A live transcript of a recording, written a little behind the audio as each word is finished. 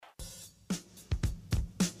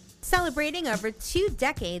Celebrating over 2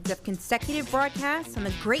 decades of consecutive broadcasts on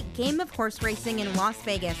the great game of horse racing in Las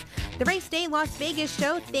Vegas, the Race Day Las Vegas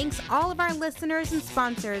show thanks all of our listeners and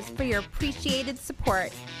sponsors for your appreciated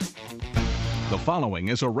support. The following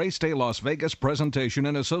is a Race Day Las Vegas presentation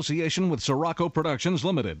in association with Sirocco Productions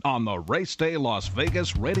Limited on the Race Day Las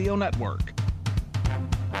Vegas Radio Network.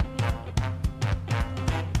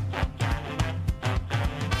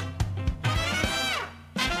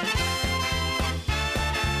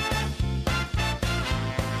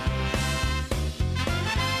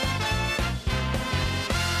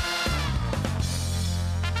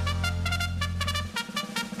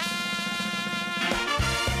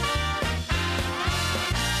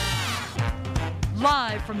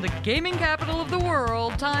 Live from the gaming capital of the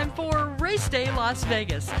world, time for Race Day Las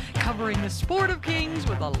Vegas, covering the sport of kings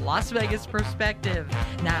with a Las Vegas perspective.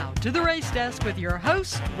 Now to the race desk with your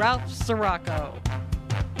host, Ralph Sirocco.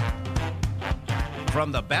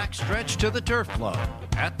 From the backstretch to the turf flow,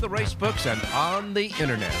 at the racebooks and on the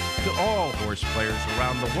internet, to all horse players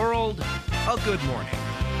around the world, a good morning.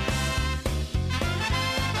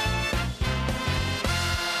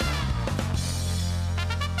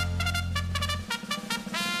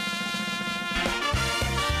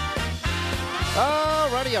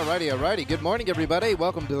 Alrighty. Good morning, everybody.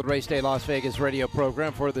 Welcome to the Race Day Las Vegas radio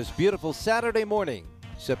program for this beautiful Saturday morning,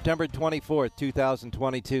 September 24th,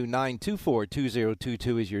 2022.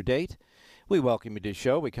 924-2022 is your date. We welcome you to the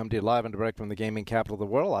show. We come to you live and direct from the gaming capital of the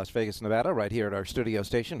world, Las Vegas, Nevada, right here at our studio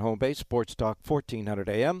station, home base, Sports Talk 1400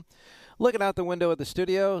 AM. Looking out the window of the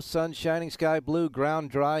studio, sun shining, sky blue,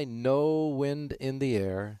 ground dry, no wind in the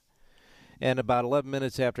air. And about 11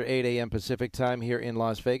 minutes after 8 a.m. Pacific time here in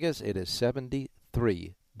Las Vegas, it is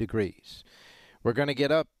 73 degrees. We're going to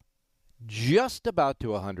get up just about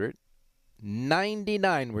to 100.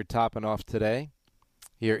 99 we're topping off today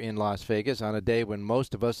here in Las Vegas on a day when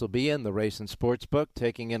most of us will be in the race and sports book,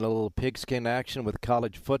 taking in a little pigskin action with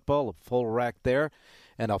college football, a full rack there,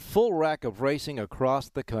 and a full rack of racing across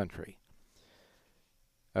the country.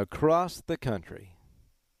 Across the country.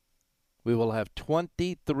 We will have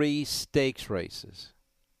 23 stakes races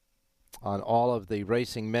on all of the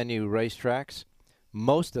racing menu racetracks.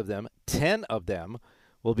 Most of them, 10 of them,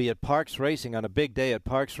 will be at Parx Racing on a big day at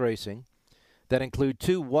Parx Racing that include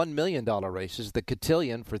 2 $1 million races, the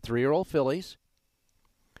Cotillion for 3-year-old fillies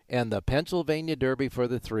and the Pennsylvania Derby for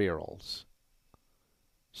the 3-year-olds.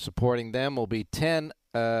 Supporting them will be 10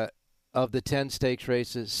 of the 10 stakes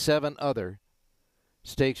races, 7 other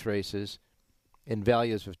stakes races in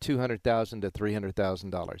values of $200,000 to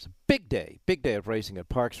 $300,000. Big day of racing at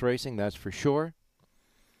Parx Racing, that's for sure.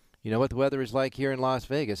 You know what the weather is like here in Las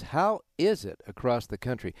Vegas. How is it across the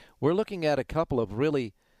country? We're looking at a couple of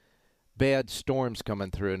really bad storms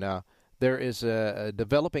coming through now. There is a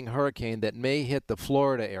developing hurricane that may hit the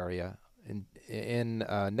Florida area in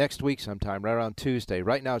next week sometime, right around Tuesday.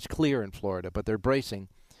 Right now it's clear in Florida, but they're bracing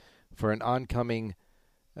for an oncoming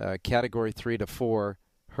Category 3 to 4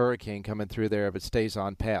 hurricane coming through there if it stays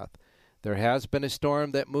on path. There has been a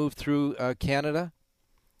storm that moved through Canada.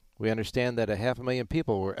 We understand that 500,000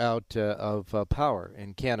 people were out of power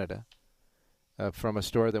in Canada from a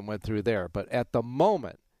storm that went through there. But at the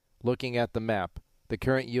moment, looking at the map, the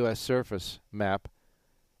current U.S. surface map,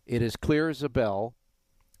 it is clear as a bell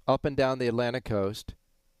up and down the Atlantic coast,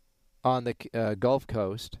 on the Gulf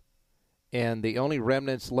Coast, and the only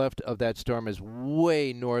remnants left of that storm is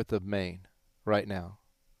way north of Maine right now.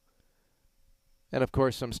 And, of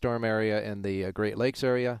course, some storm area in the Great Lakes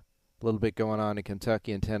area, a little bit going on in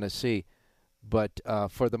Kentucky and Tennessee. But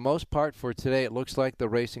for the most part for today, it looks like the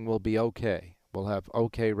racing will be okay. We'll have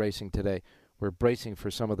okay racing today. We're bracing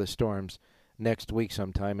for some of the storms next week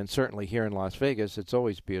sometime. And certainly here in Las Vegas, it's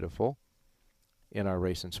always beautiful in our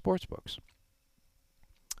race and sports books.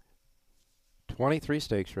 23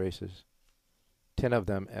 stakes races, 10 of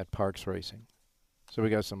them at Parx Racing. So we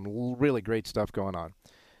got some really great stuff going on.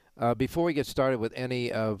 Before we get started with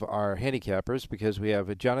any of our handicappers, because we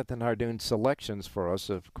have Jonathan Hardoon selections for us,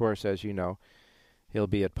 of course, as you know, he'll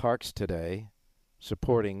be at Parx today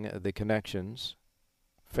supporting the connections,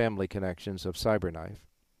 family connections of Cyberknife.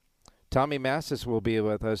 Tommy Massis will be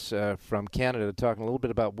with us from Canada talking a little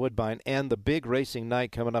bit about Woodbine and the big racing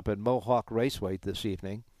night coming up at Mohawk Raceway this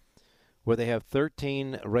evening, where they have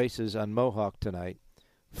 13 races on Mohawk tonight,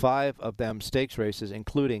 5 of them stakes races,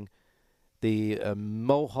 including the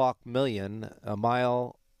Mohawk Million, a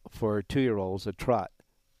mile for 2-year-olds, a trot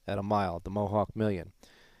at a mile, the Mohawk Million.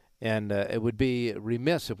 And it would be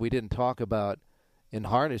remiss if we didn't talk about, in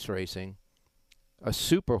harness racing, a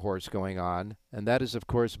super horse going on, and that is, of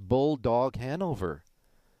course, Bulldog Hanover.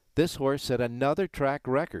 This horse set another track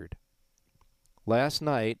record last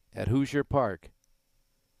night at Hoosier Park.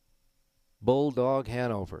 Bulldog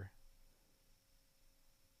Hanover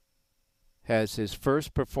has his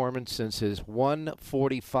first performance since his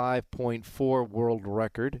 145.4 world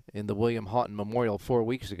record in the William Houghton Memorial 4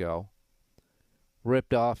 weeks ago.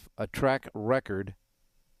 Ripped off a track record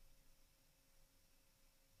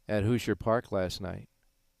at Hoosier Park last night.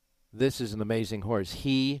 This is an amazing horse.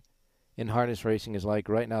 He, in harness racing, is like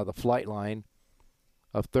right now the flight line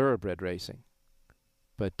of thoroughbred racing.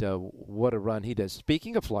 But what a run he does.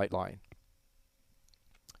 Speaking of flight line,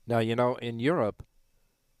 now, you know, in Europe,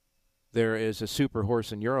 there is a super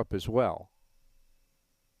horse in Europe as well,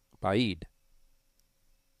 Baid.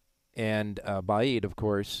 And Baid, of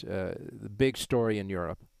course, the big story in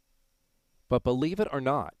Europe. But believe it or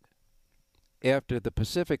not, after the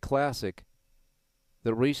Pacific Classic,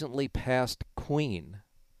 the recently passed Queen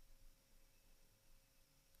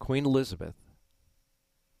Elizabeth,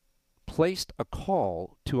 placed a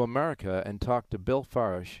call to America and talked to Bill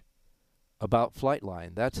Farish about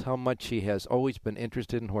Flightline. That's how much she has always been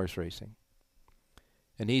interested in horse racing.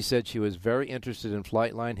 And he said she was very interested in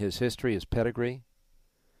Flightline, his history, his pedigree.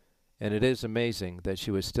 And it is amazing that she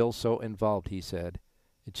was still so involved, he said.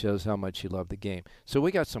 It shows how much she loved the game. So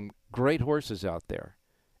we got some great horses out there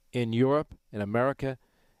in Europe, in America,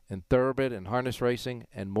 in thoroughbred and harness racing,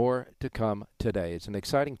 and more to come today. It's an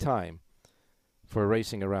exciting time for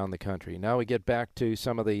racing around the country. Now we get back to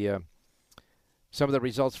some of the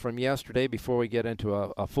results from yesterday before we get into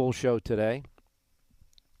a full show today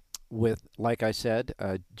with, like I said,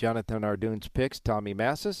 Jonathan Arduin's picks, Tommy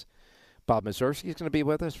Massis. Bob Mazursky is going to be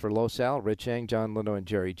with us for Los Al, Rich Eng, John Lindo, and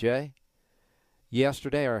Jerry J.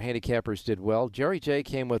 Yesterday, our handicappers did well. Jerry J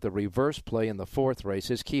came with a reverse play in the fourth race.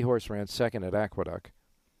 His key horse ran second at Aqueduct.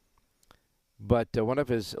 But one of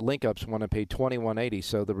his link-ups won and paid $21.80.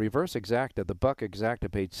 So the reverse exacta, the buck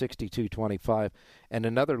exacta, paid $62.25. And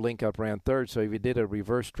another link-up ran third. So if you did a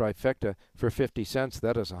reverse trifecta for 50 cents,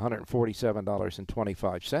 that is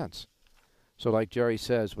 $147.25. So like Jerry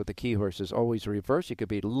says, with the key horses, always reverse. You could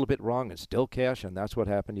be a little bit wrong and still cash, and that's what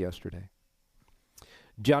happened yesterday.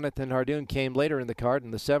 Jonathan Hardoon came later in the card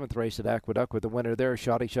in the seventh race at Aqueduct with the winner there,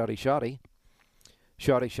 Shoddy. Shoddy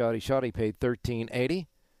paid $13.80,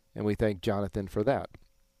 and we thank Jonathan for that.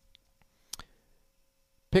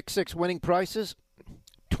 Pick six winning prices,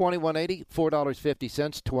 $21.80,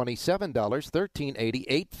 $4.50, $27,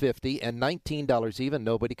 $13.80, $8.50, and $19 even.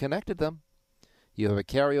 Nobody connected them. You have a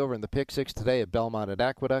carryover in the pick six today at Belmont at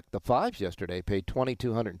Aqueduct. The fives yesterday paid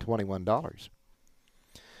 $2,221.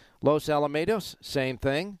 Los Alamitos, same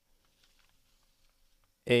thing.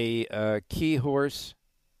 A key horse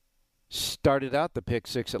started out the pick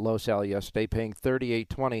six at Los Al yesterday, paying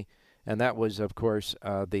 $38.20, and that was, of course,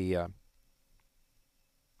 the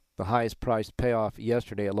highest priced payoff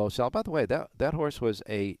yesterday at Los Al. By the way, that horse was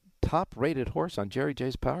a top-rated horse on Jerry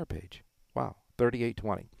J's Power Page. Wow,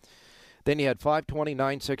 $38.20. Then you had $5.20,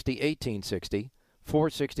 $9.60, $18.60,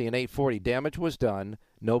 $4.60, and $8.40. Damage was done.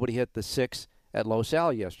 Nobody hit the six at Los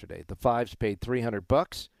Al yesterday. The fives paid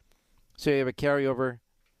 $300. So you have a carryover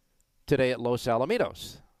today at Los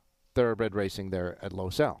Alamitos. Thoroughbred racing there at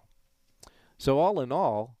Los Al. So all in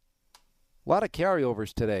all, a lot of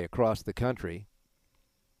carryovers today across the country.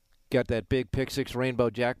 Got that big pick six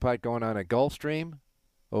rainbow jackpot going on at Gulfstream,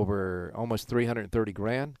 over almost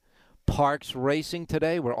 $330,000. Parks Racing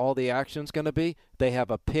today, where all the action's going to be, they have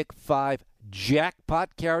a pick five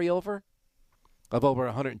jackpot carryover of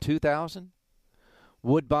over $102,000.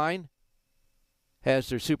 Woodbine has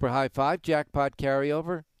their super high five jackpot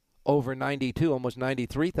carryover over $92,000, almost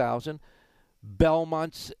 $93,000.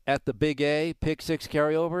 Belmont's at the Big A pick six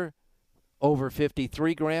carryover over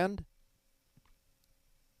 $53,000.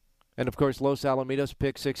 And of course, Los Alamitos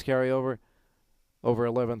pick six carryover over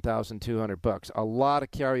 $11,200. A lot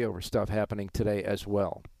of carryover stuff happening today as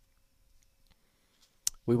well.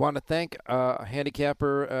 We want to thank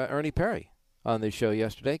handicapper Ernie Perry on this show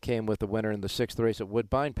yesterday. Came with the winner in the sixth race at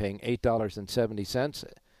Woodbine, paying $8.70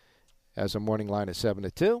 as a morning line at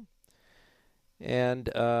 7-2. And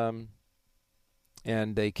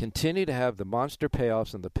they continue to have the monster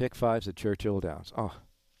payoffs in the pick fives at Churchill Downs. Oh.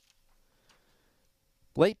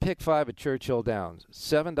 Late pick five at Churchill Downs,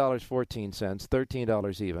 $7.14,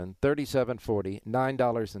 $13 even, $37.40,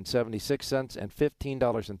 $9.76, and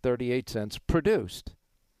 $15.38 produced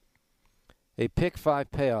a pick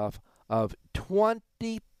five payoff of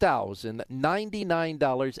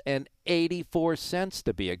 $20,099.84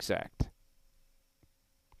 to be exact.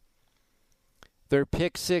 Their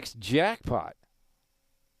pick six jackpot,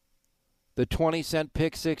 the 20-cent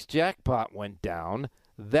pick six jackpot went down.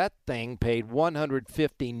 That thing paid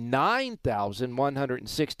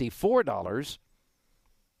 $159,164,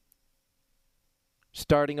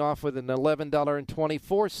 starting off with an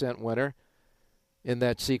 $11.24 winner in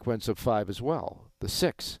that sequence of 5 as well. The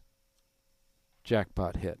 6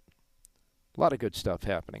 jackpot hit. A lot of good stuff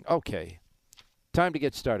happening. Okay, time to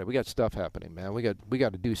get started. We got stuff happening, man. We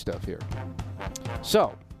got to do stuff here.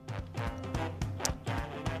 So,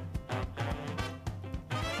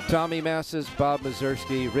 Tommy Masses, Bob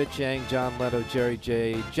Mazursky, Rich Yang, John Leto, Jerry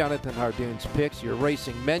J, Jonathan Hardoon's picks, your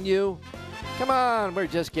racing menu. Come on, we're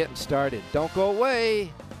just getting started. Don't go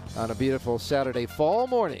away on a beautiful Saturday fall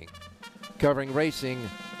morning. Covering racing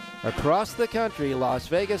across the country, Las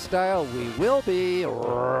Vegas style. We will be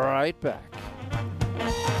right back.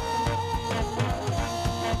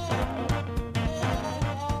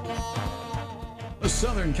 The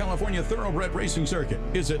Southern California Thoroughbred Racing Circuit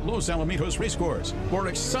is at Los Alamitos Racecourse for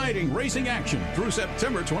exciting racing action through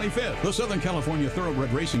September 25th. The Southern California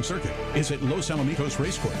Thoroughbred Racing Circuit is at Los Alamitos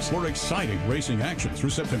Racecourse for exciting racing action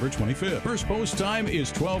through September 25th. First post time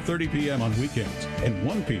is 12:30 p.m. on weekends and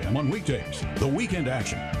 1 p.m. on weekdays. The weekend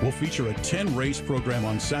action will feature a 10-race program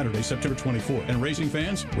on Saturday, September 24th. And racing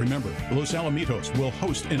fans, remember, Los Alamitos will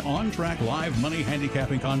host an on-track live money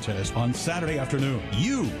handicapping contest on Saturday afternoon.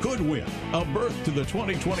 You could win a berth to the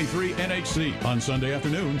 2023 NHC. On Sunday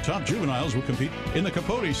afternoon, top juveniles will compete in the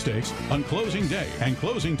Capote Stakes on closing day. And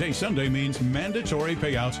closing day Sunday means mandatory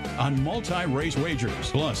payouts on multi-race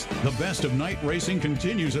wagers. Plus, the best of night racing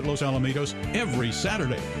continues at Los Alamitos every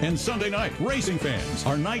Saturday and Sunday night. Racing fans,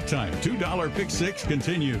 our nighttime $2 Pick 6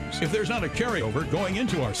 continues. If there's not a carryover going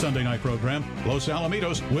into our Sunday night program, Los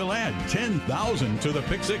Alamitos will add $10,000 to the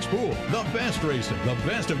Pick 6 pool. The best racing, the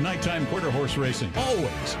best of nighttime quarter horse racing,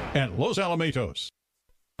 always at Los Alamitos.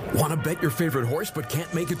 Want to bet your favorite horse but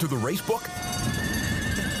can't make it to the racebook?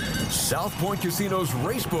 South Point Casino's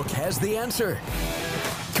Racebook has the answer.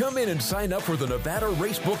 Come in and sign up for the Nevada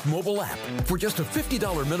Racebook mobile app. For just a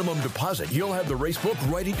 $50 minimum deposit, you'll have the Racebook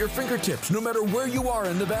right at your fingertips, no matter where you are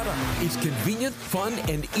in Nevada. It's convenient, fun,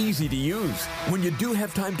 and easy to use. When you do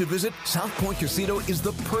have time to visit, South Point Casino is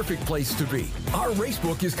the perfect place to be. Our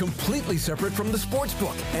Racebook is completely separate from the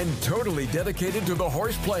Sportsbook and totally dedicated to the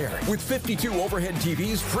horse player. With 52 overhead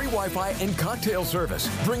TVs, free Wi-Fi, and cocktail service.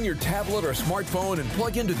 Bring your tablet or smartphone and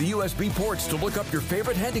plug into the USB ports to look up your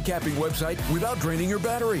favorite handicapping website without draining your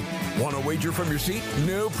battery. Want to wager from your seat?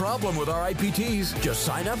 No problem with our IPTs. Just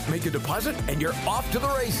sign up, make a deposit, and you're off to the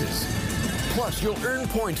races. Plus, you'll earn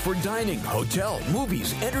points for dining, hotel,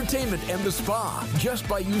 movies, entertainment, and the spa just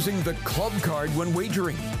by using the club card when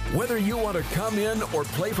wagering. Whether you want to come in or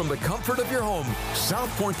play from the comfort of your home, South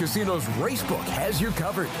Point Casino's Racebook has you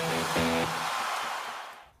covered.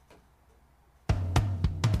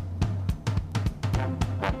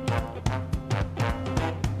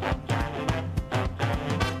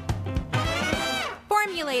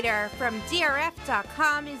 From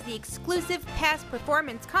DRF.com is the exclusive past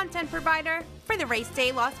performance content provider for the Race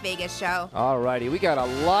Day Las Vegas show. All righty, we got a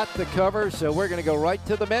lot to cover, so we're going to go right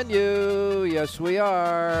to the menu. Yes, we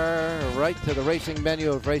are. Right to the racing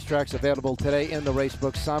menu of racetracks available today in the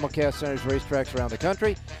Racebook simulcast centers, racetracks around the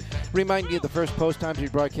country. Reminding you, the first post times we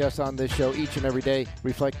broadcast on this show each and every day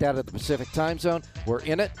reflect that of the Pacific time zone. We're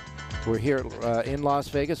in it. We're here in Las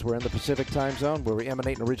Vegas. We're in the Pacific time zone where we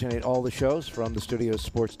emanate and originate all the shows from the studios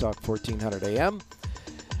Sports Talk 1400 AM.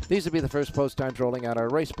 These will be the first post times rolling out our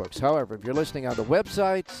racebooks. However, if you're listening on the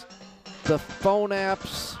websites, the phone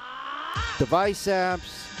apps, device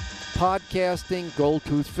apps, podcasting, gold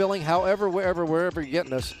tooth filling, however, wherever you're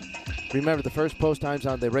getting us, remember the first post times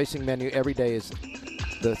on the racing menu every day is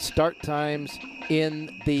the start times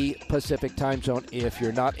in the Pacific time zone. If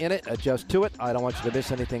you're not in it, adjust to it. I don't want you to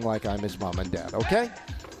miss anything like I miss Mom and Dad, okay?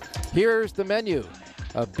 Here's the menu.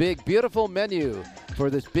 A big, beautiful menu for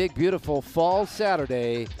this big, beautiful fall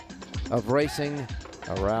Saturday of racing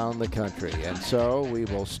around the country. And so we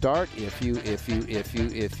will start if you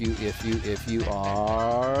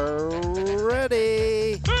are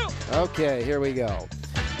ready. Okay, here we go.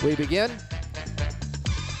 We begin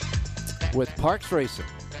with Parks Racing.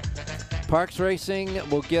 Parks Racing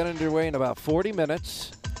will get underway in about 40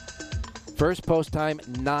 minutes. First post time,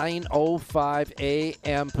 9:05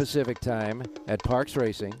 a.m. Pacific time at Parks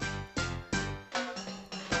Racing.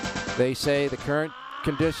 They say the current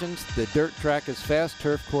conditions, the dirt track is fast,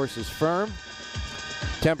 turf course is firm.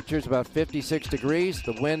 Temperatures about 56 degrees.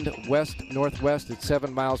 The wind west-northwest at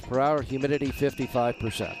 7 miles per hour. Humidity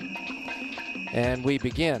 55%. And we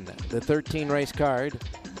begin the 13-race card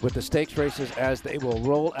with the stakes races as they will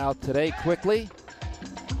roll out today quickly.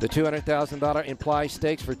 The $200,000 implied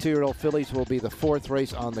stakes for 2-year-old fillies will be the 4th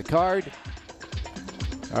race on the card.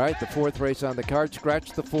 All right, the 4th race on the card.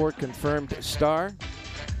 Scratch the 4 confirmed star.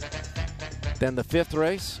 Then the 5th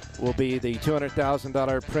race will be the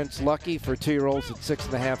 $200,000 Prince Lucky for 2-year-olds at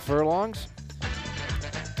 6.5 furlongs.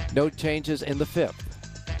 No changes in the 5th.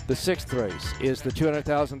 The 6th race is the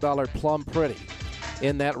 $200,000 Plum Pretty.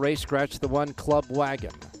 In that race, scratch the 1 Club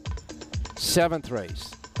Wagon. 7th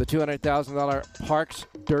race, the $200,000 Parks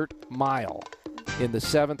Dirt Mile. In the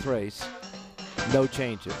 7th race, no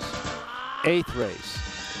changes. 8th race,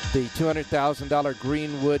 the $200,000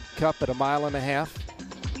 Greenwood Cup at 1.5 miles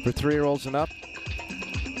for 3-year-olds and up.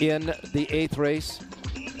 In the 8th race,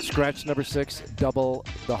 scratch number 6, Double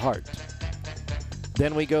the Heart.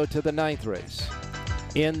 Then we go to the 9th race.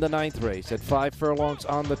 In the 9th race, at 5 furlongs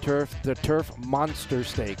on the Turf Monster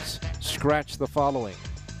Stakes, scratch the following.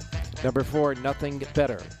 Number 4, Nothing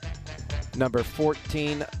Better. Number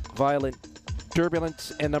 14, Violent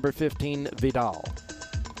Turbulence. And number 15, Vidal.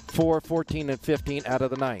 4, 14, and 15 out of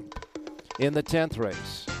the 9th. In the 10th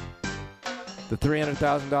race, the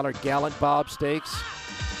 $300,000 Gallant Bob Stakes,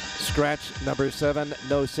 scratch number 7,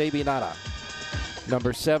 No Sabi Nada.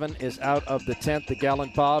 Number 7 is out of the 10th, the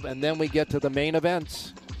Gallant Bob. And then we get to the main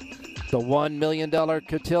events. The $1 million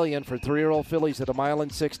cotillion for 3-year-old fillies at 1 mile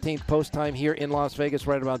and 16th. Post time here in Las Vegas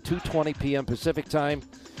right around 2:20 p.m. Pacific time.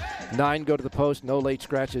 9 go to the post. No late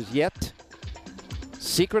scratches yet.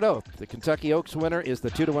 Secret Oath, the Kentucky Oaks winner, is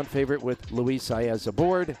the 2-1 favorite with Luis Saez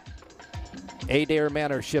aboard. Adair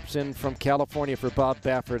Manor ships in from California for Bob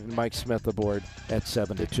Baffert and Mike Smith aboard at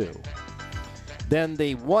 7-2. Then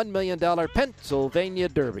the $1 million Pennsylvania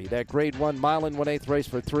Derby. That Grade 1 mile and 1/8 race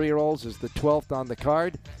for 3-year-olds is the 12th on the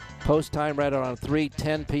card. Post time right around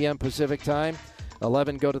 3:10 p.m. Pacific time.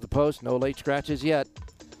 11 go to the post. No late scratches yet.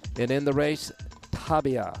 And in the race,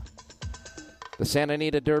 Tabia. The Santa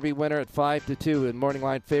Anita Derby winner at 5-2 and morning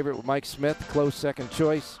line favorite with Mike Smith. Close second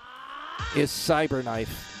choice is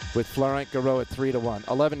Cyberknife with Florent Garreau at 3-1.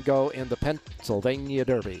 11 go in the Pennsylvania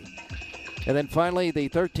Derby. And then finally, the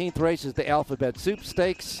 13th race is the Alphabet Soup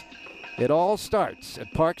Stakes. It all starts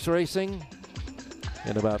at Parks Racing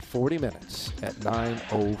in about 40 minutes at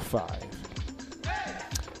 9:05.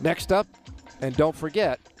 Next up, and don't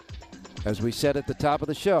forget, as we said at the top of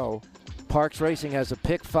the show, Parks Racing has a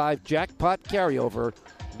Pick 5 jackpot carryover,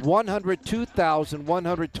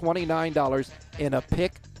 $102,129 in a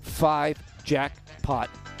Pick 5 jackpot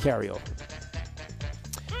carryover.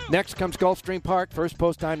 Next comes Gulfstream Park. First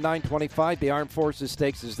post time 9:25. The Armed Forces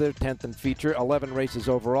Stakes is their 10th and feature. 11 races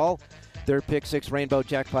overall. Their Pick 6 Rainbow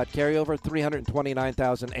Jackpot carryover,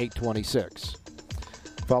 $329,826.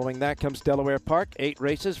 Following that comes Delaware Park. 8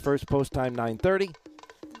 races. First post time 9:30.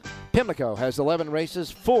 Pimlico has 11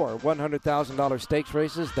 races, 4 $100,000 stakes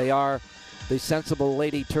races. They are the Sensible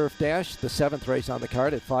Lady Turf Dash, the 7th race on the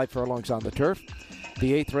card at 5 furlongs on the turf.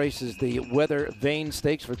 The 8th race is the Weather Vane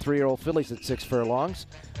Stakes for 3-year-old fillies at 6 furlongs.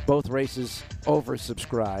 Both races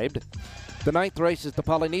oversubscribed. The 9th race is the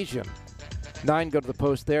Polynesian. 9 go to the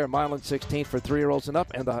post there, 1 mile and 16th for 3-year-olds and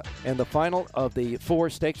up. And the final of the 4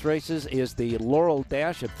 stakes races is the Laurel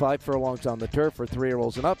Dash at 5 furlongs on the turf for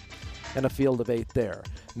 3-year-olds and up, and a field of 8 there.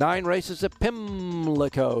 9 races at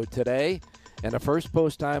Pimlico today, and a first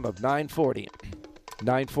post time of 9:40.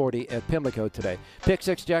 9:40 at Pimlico today. Pick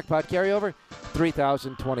 6 jackpot carryover,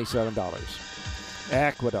 $3,027.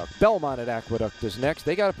 Aqueduct. Belmont at Aqueduct is next.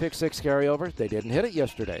 They got a Pick 6 carryover. They didn't hit it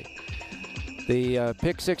yesterday. The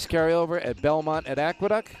Pick 6 carryover at Belmont at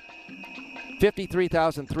Aqueduct,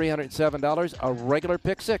 $53,307, a regular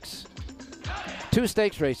Pick 6. 2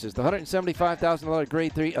 stakes races. The $175,000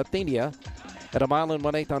 Grade 3 Athenia at 1 mile and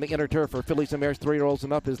 1/8 on the inner turf for fillies and mares 3-year-olds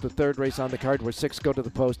and up is the 3rd race on the card, where 6 go to the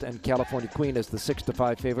post, and California Queen is the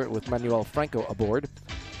 6-5 favorite with Manuel Franco aboard.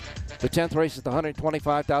 The 10th race is the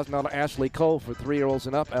 $125,000 Ashley Cole for 3-year-olds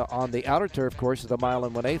and up on the outer turf course at 1 mile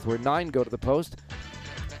and 1/8, where 9 go to the post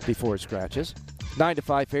before it scratches.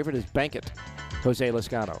 9-5 favorite is Bankit, Jose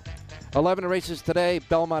Lezcano. 11 races today.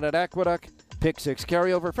 Belmont at Aqueduct. Pick 6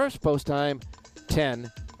 carryover. First post time,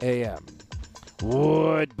 10 a.m.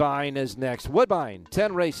 Woodbine is next. Woodbine,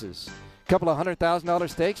 10 races. Couple of $100,000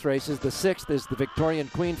 stakes races. The 6th is the Victorian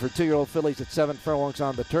Queen for 2-year-old fillies at 7 furlongs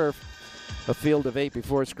on the turf. A field of 8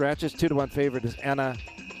 before it scratches. 2-1 favorite is Anama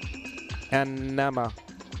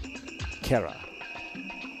Kara.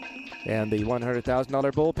 And the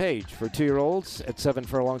 $100,000 Bull Page for 2-year-olds at 7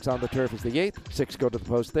 furlongs on the turf is the 8th. 6 go to the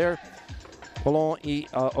post there. Polon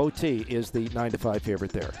OT is the 9-5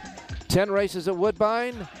 favorite there. 10 races at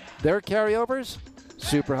Woodbine. Their carryovers: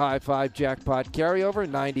 Super High 5 jackpot carryover,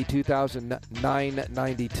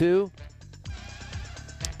 $92,992.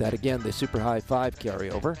 That again, the Super High 5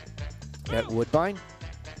 carryover at Woodbine.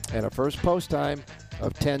 And a first post time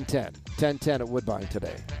of 10:10. 10:10 at Woodbine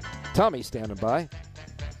today. Tommy standing by.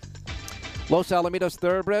 Los Alamitos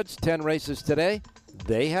Thoroughbreds, 10 races today.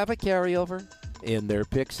 They have a carryover in their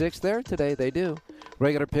pick six there today. They do.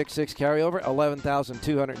 Regular pick six carryover,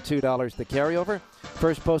 $11,202 the carryover.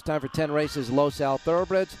 First post time for 10 races, Los Al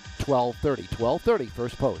Thoroughbreds, 12:30. 12:30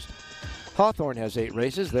 first post. Hawthorne has 8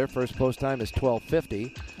 races. Their first post time is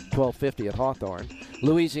 12:50. 12:50 at Hawthorne.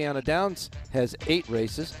 Louisiana Downs has 8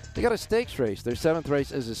 races. They got a stakes race. Their 7th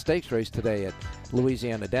race is a stakes race today at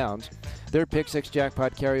Louisiana Downs. Their pick six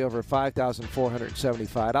jackpot carryover,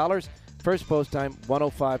 $5,475. First post time,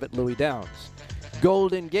 1:05 at Louis Downs.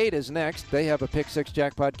 Golden Gate is next. They have a pick six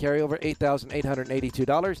jackpot carryover,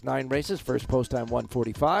 $8,882. 9 races. First post time,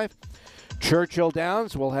 1:45. Churchill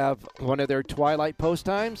Downs will have one of their twilight post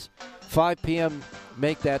times. 5 p.m.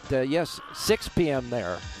 Make that, 6 p.m.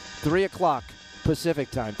 there. 3 o'clock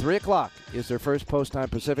Pacific time. 3 o'clock is their first post time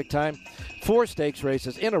Pacific time. 4 stakes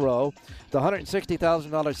races in a row. The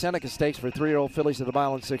 $160,000 Seneca Stakes for 3-year-old fillies at the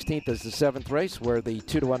mile and 16th is the 7th race, where the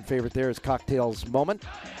 2-1 favorite there is Cocktail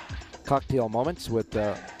Moments with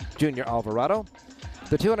Junior Alvarado.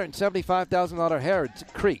 The $275,000 Harrods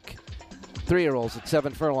Creek 3-year-olds at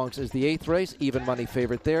 7 furlongs is the 8th race. Even money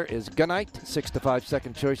favorite there is Gunite. 6-5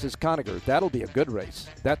 second choice is Conager. That'll be a good race.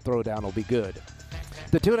 That throwdown will be good.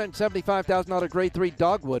 The $275,000 Grade 3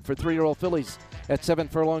 Dogwood for 3-year-old fillies at 7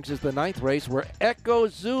 furlongs is the 9th race, where Echo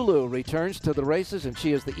Zulu returns to the races, and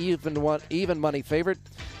she is the even money favorite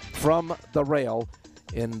from the rail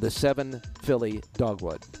in the 7 filly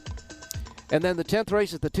Dogwood. And then the 10th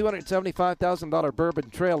race is the $275,000 Bourbon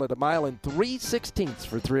Trail at a mile and 3/16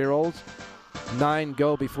 for 3-year-olds. 9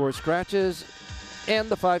 go before scratches. And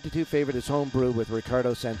the 5-2 favorite is Homebrew with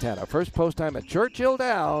Ricardo Santana. First post time at Churchill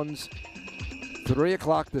Downs, 3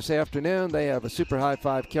 o'clock this afternoon. They have a Super High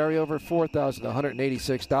 5 carryover,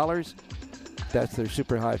 $4,186. That's their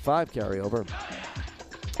Super High 5 carryover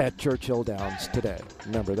at Churchill Downs today.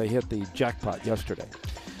 Remember, they hit the jackpot yesterday.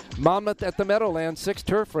 Monmouth at the Meadowlands, 6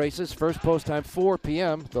 turf races. First post time, 4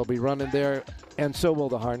 p.m. They'll be running there, and so will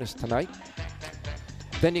the harness tonight.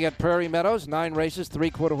 Then you got Prairie Meadows, 9 races, 3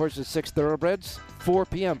 quarter horses, 6 thoroughbreds. 4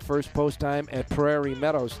 p.m. first post time at Prairie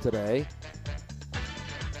Meadows today.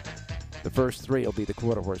 The first 3 will be the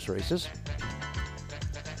quarter horse races.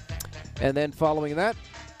 And then following that,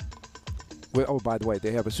 by the way,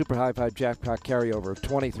 they have a Super High 5 jackpot carryover of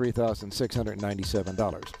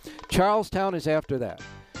 $23,697. Charlestown is after that.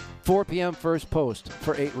 4 p.m. first post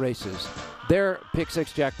for 8 races. Their pick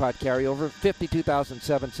 6 jackpot carryover,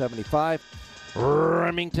 $52,775.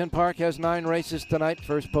 Remington Park has 9 races tonight.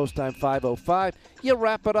 First post time, 5:05. You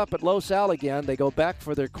wrap it up at Los Al again. They go back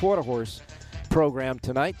for their quarter horse program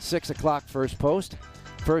tonight. 6 o'clock first post.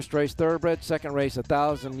 First race thoroughbred, second race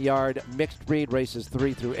 1,000-yard mixed breed races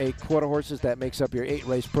 3 through 8 quarter horses. That makes up your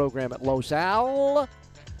 8-race program at Los Al.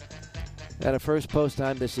 And a first post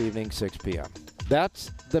time this evening, 6 p.m.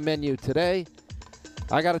 That's the menu today.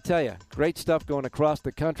 I got to tell you, great stuff going across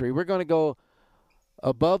the country. We're going to go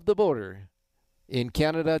above the border in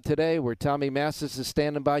Canada today, where Tommy Massis is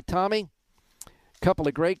standing by. Tommy, couple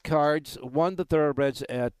of great cards. One, the thoroughbreds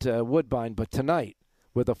at Woodbine, but tonight,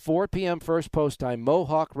 with a 4 p.m. first post time,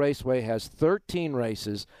 Mohawk Raceway has 13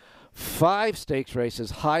 races, 5 stakes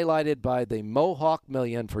races, highlighted by the Mohawk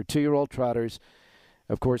Million for 2-year-old trotters.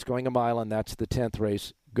 Of course, going a mile, and that's the 10th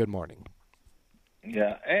race. Good morning.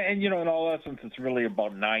 Yeah, and in all essence, it's really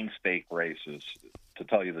about 9 stake races, to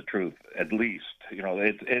tell you the truth, at least.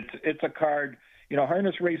 It's a card.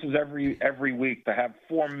 Harness races every week. To have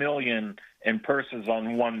 $4 million in purses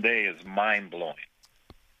on one day is mind blowing.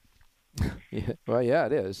 Well, yeah,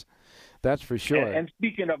 it is. That's for sure. And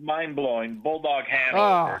speaking of mind blowing, Bulldog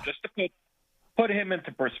Hanover, just to put him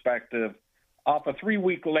into perspective, off a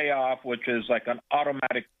 3-week layoff, which is like an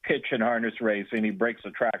automatic pitch in harness racing, he breaks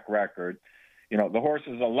a track record. The horse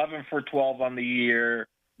is 11 for 12 on the year,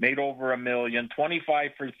 made over $1 million,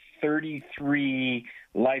 25 for 33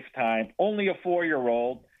 lifetime, only a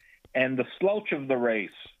 4-year-old, and the slouch of the race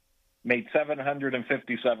made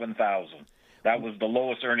 $757,000. That was the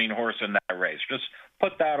lowest earning horse in that race. Just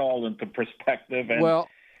put that all into perspective. And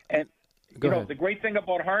the great thing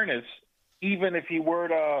about harness, even if you were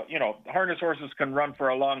to, harness horses can run for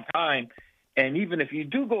a long time, and even if you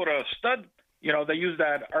do go to a stud, they use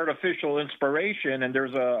that artificial inspiration, and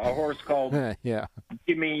there's a horse called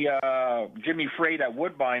Jimmy Freight at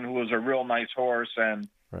Woodbine, who was a real nice horse, and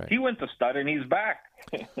he went to stud, and he's back.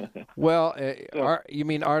 Well, you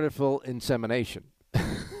mean artificial insemination.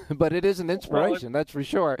 But it is an inspiration, that's for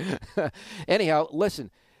sure. Anyhow,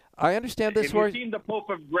 listen, I understand this horse. If you've seen the Pope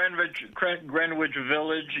of Greenwich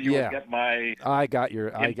Village, you will get my I got your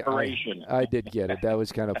inspiration. I did get it. That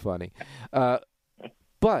was kind of funny. But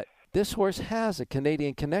this horse has a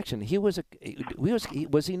Canadian connection.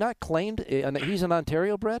 Was he not claimed? He's an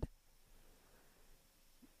Ontario bred?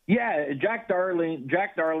 Yeah, Jack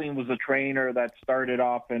Darling was a trainer that started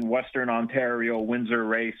off in Western Ontario, Windsor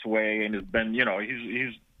Raceway, and has been,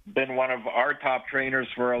 he's been one of our top trainers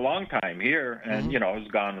for a long time here, and has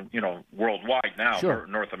gone, worldwide now, sure.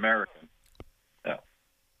 North American.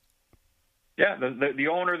 Yeah, the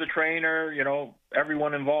owner, the trainer,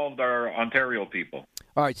 everyone involved are Ontario people.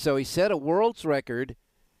 All right, so he set a world's record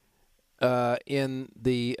in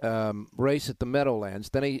the race at the Meadowlands.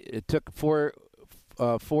 Then it took 4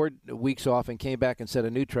 weeks off and came back and set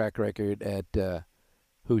a new track record at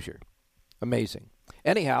Hoosier. Amazing.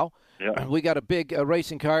 Anyhow, we got a big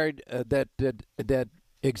racing card that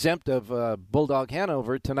exempt of Bulldog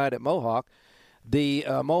Hanover tonight at Mohawk. The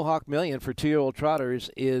Mohawk Million for 2-year-old trotters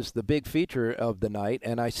is the big feature of the night,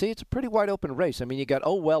 and I see it's a pretty wide open race. I mean, you got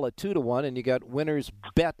Well at 2-1, and you got Winners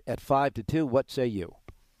Bet at 5-2. What say you?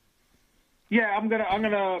 Yeah, I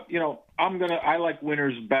like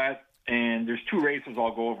Winners Bet, and there's 2 races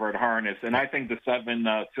I'll go over at Harness, and I think the 7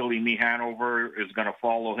 Silly Me Hanover is going to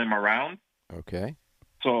follow him around. Okay.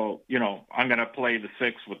 So, I'm going to play the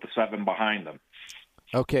 6 with the 7 behind them.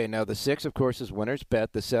 Okay, now the 6, of course, is Winners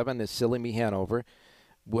Bet. The 7 is Silly Me Hanover.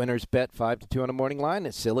 Winners Bet 5-2 on the morning line.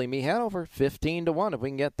 It's Silly Me Hanover 15-1. If we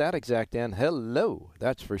can get that exact in, hello,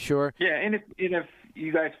 that's for sure. Yeah, and if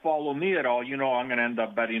you guys follow me at all, I'm going to end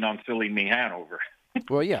up betting on Silly Me Hanover.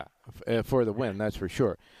 Well, yeah, for the win, that's for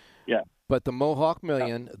sure. Yeah. But the Mohawk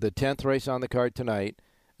Million, the 10th race on the card tonight,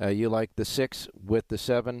 you like the 6 with the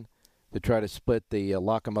 7 to try to split the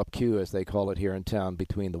lock-em-up queue, as they call it here in town,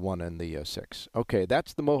 between the 1 and the 6. Okay,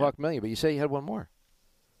 that's the Mohawk Million, but you say you had one more.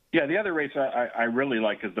 Yeah, the other race I really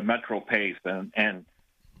like is the Metro Pace, and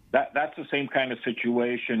that's the same kind of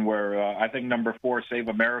situation where I think number 4, Save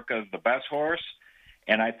America, is the best horse,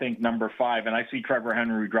 and I think number 5, and I see Trevor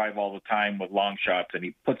Henry drive all the time with long shots, and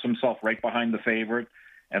he puts himself right behind the favorite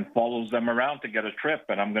and follows them around to get a trip,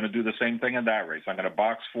 and I'm going to do the same thing in that race. I'm going to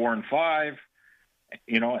box 4 and 5,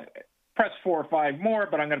 press 4 or 5 more,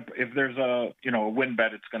 but I'm going to, if there's a win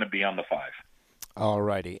bet, it's going to be on the 5. All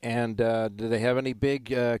righty. And do they have any big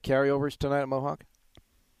carryovers tonight at Mohawk?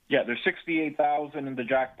 Yeah, there's 68,000 in the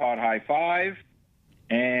jackpot high 5.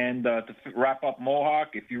 And to wrap up Mohawk,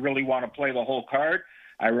 if you really want to play the whole card,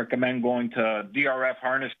 I recommend going to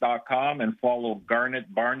drfharness.com and follow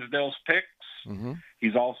Garnet Barnsdale's picks. Mm-hmm.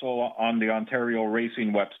 He's also on the Ontario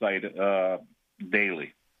Racing website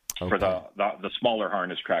daily. Okay. For the smaller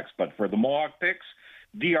harness tracks. But for the Mohawk picks,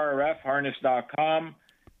 drfharness.com,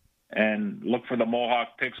 and look for the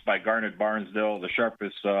Mohawk picks by Garnet Barnsdale, the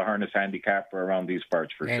sharpest harness handicapper around these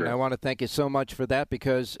parts for sure. And I want to thank you so much for that,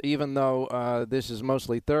 because even though this is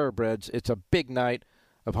mostly thoroughbreds, it's a big night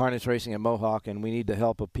of harness racing at Mohawk, and we need the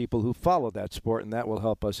help of people who follow that sport, and that will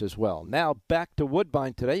help us as well. Now, back to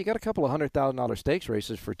Woodbine today. You got a couple of $100,000 stakes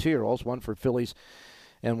races for 2-year-olds, one for fillies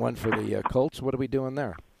and one for the colts. What are we doing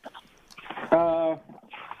there?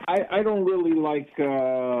 I don't really like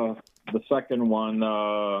the second one,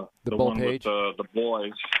 the one Page? with the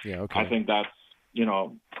boys. Yeah, okay. I think that's,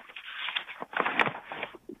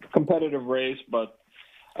 competitive race, but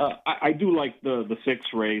I do like the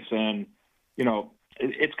 6 race, and,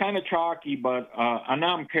 it's kind of chalky, but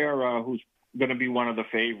Anam Kara, who's going to be one of the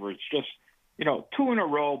favorites, just, 2 in a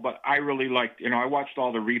row, but I really liked, I watched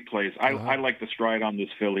all the replays. I like the stride on this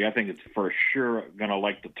filly. I think it's for sure going to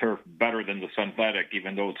like the turf better than the synthetic,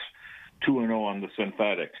 even though it's 2-0 on the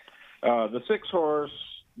synthetic. The 6 horse,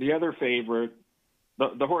 the other favorite,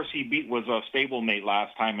 the horse he beat was a stablemate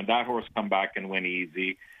last time, and that horse come back and win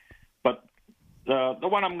easy. But the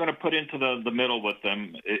one I'm going to put into the middle with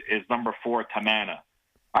them is number 4, Tamana.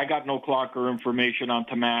 I got no clocker information on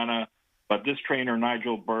Tamana. But this trainer,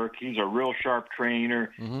 Nigel Burke, he's a real sharp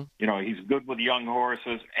trainer. Mm-hmm. He's good with young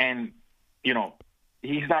horses. And,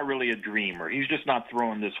 he's not really a dreamer. He's just not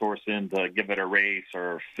throwing this horse in to give it a race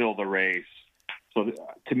or fill the race. So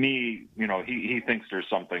to me, he thinks there's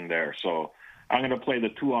something there. So I'm going to play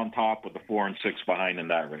the 2 on top with the 4 and 6 behind in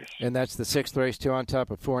that race. And that's the 6th race, 2 on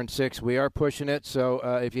top of 4 and 6. We are pushing it. So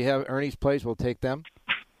if you have Ernie's plays, we'll take them.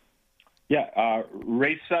 Yeah.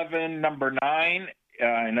 Race 7, number 9.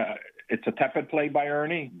 And it's a tepid play by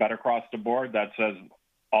Ernie, bet across the board. That says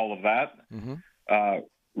all of that. Mm-hmm.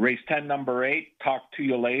 Race 10, number 8, Talk to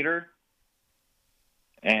You Later.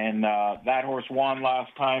 And that horse won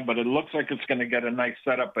last time, but it looks like it's going to get a nice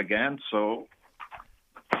setup again. So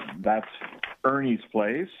that's Ernie's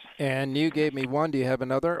place. And you gave me one. Do you have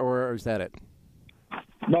another, or is that it?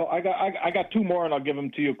 No, I got 2 more, and I'll give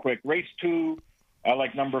them to you quick. Race 2, I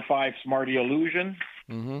like number 5, Smarty Illusion.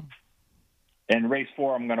 Mm-hmm. In race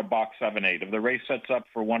 4, I'm going to box 7, 8. If the race sets up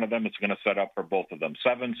for one of them, it's going to set up for both of them.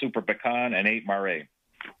 7, Super Pecan, and 8, Marais.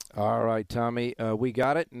 All right, Tommy, we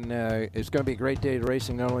got it, and it's going to be a great day of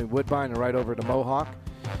racing, not only Woodbine and right over to Mohawk.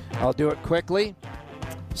 I'll do it quickly.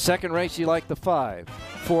 Second race, you like the 5.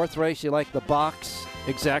 Fourth race, you like the box,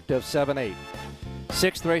 exacta 7, 8.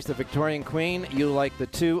 Sixth race, the Victorian Queen, you like the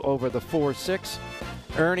 2 over the 4, 6.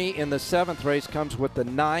 Ernie in the 7th race comes with the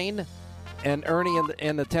 9, and Ernie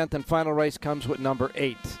in the 10th and final race comes with number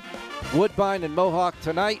 8. Woodbine and Mohawk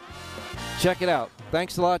tonight. Check it out.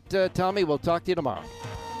 Thanks a lot, Tommy. We'll talk to you tomorrow.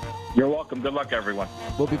 You're welcome. Good luck, everyone.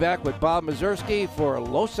 We'll be back with Bob Mazursky for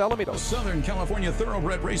Los Alamitos. Southern California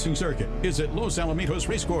Thoroughbred Racing Circuit is at Los Alamitos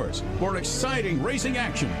Racecourse for exciting racing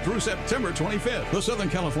action through September 25th. The Southern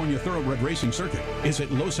California Thoroughbred Racing Circuit is at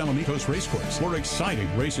Los Alamitos Racecourse for exciting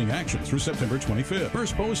racing action through September 25th.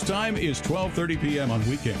 First post time is 12:30 p.m. on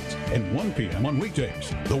weekends and 1 p.m. on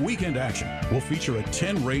weekdays. The weekend action will feature a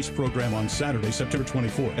 10-race program on Saturday, September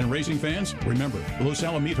 24th. And racing fans, remember, Los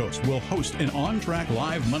Alamitos will host an on-track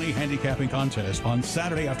live money handicapping contest on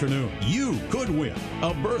Saturday afternoon. You could win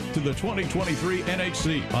a berth to the 2023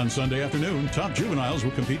 NHC. On Sunday afternoon, top juveniles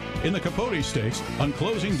will compete in the Capote Stakes on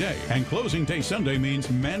closing day. And closing day Sunday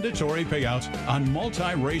means mandatory payouts on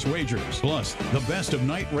multi-race wagers. Plus, the best of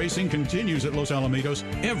night racing continues at Los Alamitos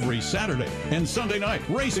every Saturday and Sunday night.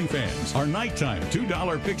 Racing fans, our nighttime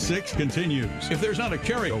 $2 Pick 6 continues. If there's not a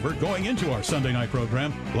carryover going into our Sunday night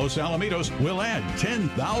program, Los Alamitos will add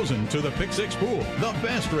 $10,000 to the Pick 6 pool. The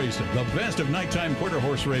best racing, the best of nighttime quarter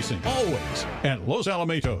horse racing, always at Los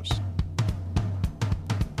Alamitos.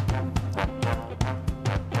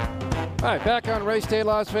 All right, back on Race Day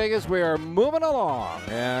Las Vegas. We are moving along.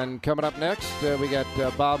 And coming up next, we got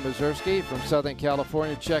Bob Mazursky from Southern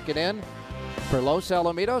California checking in for Los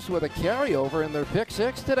Alamitos with a carryover in their Pick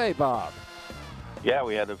 6 today, Bob. Yeah,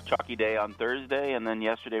 we had a chalky day on Thursday, and then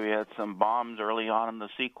yesterday we had some bombs early on in the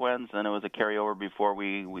sequence, and it was a carryover before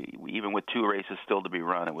we even with 2 races still to be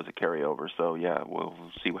run, it was a carryover. So, yeah, we'll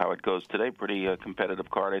see how it goes today. Pretty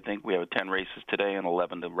competitive card, I think. We have 10 races today and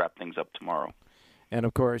 11 to wrap things up tomorrow. And,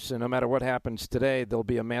 of course, no matter what happens today, there'll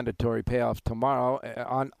be a mandatory payoff tomorrow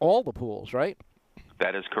on all the pools, right?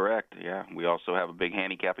 That is correct, yeah. We also have a big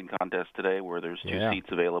handicapping contest today where there's 2 seats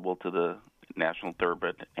available to the National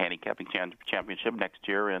Thoroughbred Handicapping Championship next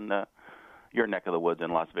year in your neck of the woods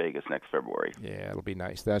in Las Vegas next February. Yeah, it'll be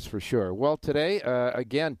nice, that's for sure. Well, today,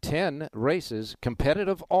 again, 10 races,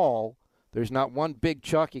 competitive all. There's not one big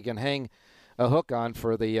chalk you can hang a hook on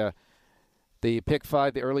for the Pick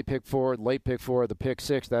 5, the early Pick 4, late Pick 4, the Pick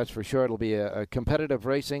 6, that's for sure. It'll be a competitive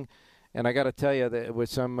racing. And I got to tell you, that it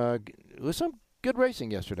was some good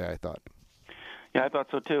racing yesterday, I thought. Yeah, I thought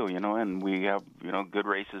so too, and we have, good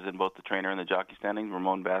races in both the trainer and the jockey standings.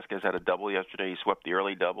 Ramon Vasquez had a double yesterday. He swept the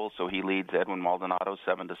early double, so he leads Edwin Maldonado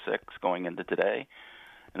 7-6 going into today.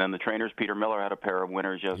 And then the trainers, Peter Miller had a pair of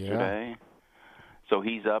winners yesterday. Yeah. So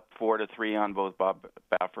he's up 4-3 on both Bob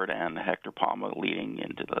Baffert and Hector Palma leading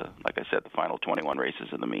into the final 21 races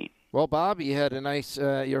of the meet. Well, Bob, you had a nice,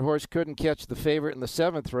 your horse couldn't catch the favorite in the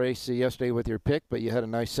 7th race yesterday with your pick, but you had a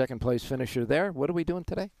nice second-place finisher there. What are we doing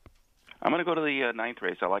today? I'm going to go to the 9th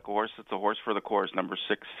race. I like a horse that's a horse for the course, number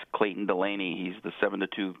 6, Clayton Delaney. He's the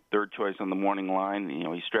 7-2 third choice on the morning line.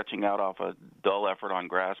 He's stretching out off a dull effort on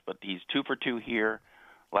grass, but he's 2 for 2 here.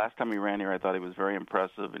 Last time he ran here, I thought he was very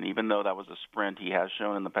impressive, and even though that was a sprint, he has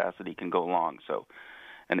shown in the past that he can go long. So,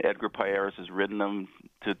 and Edgar Payeras has ridden him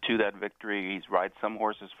to that victory. He's ride some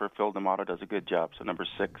horses for Phil D'Amato, does a good job. So number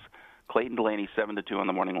 6, Clayton Delaney, 7-2 on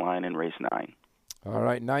the morning line in race 9. All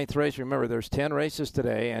right, 9th race. Remember, there's 10 races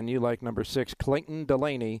today, and you like number 6, Clayton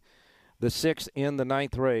Delaney, the 6th in the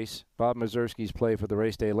 9th race. Bob Mazursky's play for the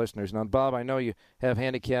Race Day listeners. Now, Bob, I know you have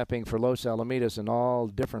handicapping for Los Alamitos in all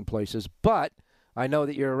different places, but I know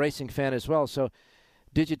that you're a racing fan as well. So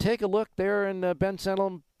did you take a look there in Ben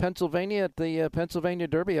Salem, Pennsylvania at the Pennsylvania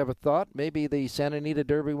Derby? Have a thought? Maybe the Santa Anita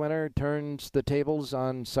Derby winner turns the tables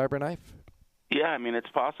on Cyberknife? Yeah, I mean, it's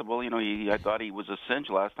possible. I thought he was a cinch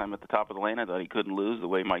last time at the top of the lane. I thought he couldn't lose the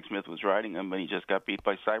way Mike Smith was riding him, but he just got beat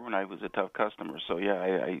by Cyberknife, who's a tough customer. So,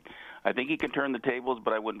 yeah, I think he can turn the tables,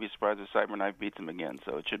 but I wouldn't be surprised if Cyberknife beats him again.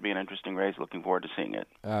 So it should be an interesting race. Looking forward to seeing it.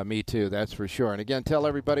 Me too, that's for sure. And again, tell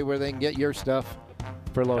everybody where they can get your stuff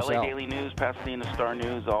for Los LA Daily News, Pasadena Star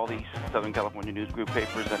News, all these Southern California News Group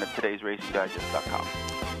papers, and at today'sracingdigest.com.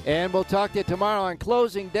 And we'll talk to you tomorrow on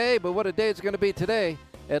closing day, but what a day it's going to be today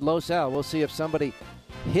at Los Al. We'll see if somebody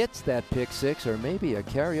hits that pick 6 or maybe a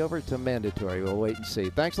carryover to mandatory. We'll wait and see.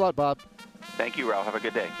 Thanks a lot, Bob. Thank you, Ralph. Have a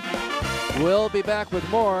good day. We'll be back with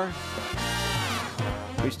more.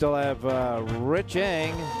 We still have Rich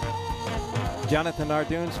Eng, Jonathan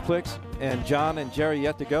Ardune's picks, And John and Jerry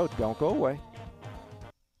yet to go. Don't go away.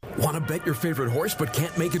 Want to bet your favorite horse but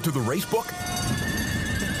can't make it to the racebook?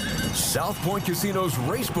 South Point Casino's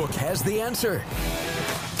Racebook has the answer.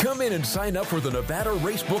 Come in and sign up for the Nevada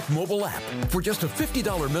Racebook mobile app. For just a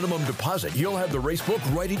 $50 minimum deposit, you'll have the Racebook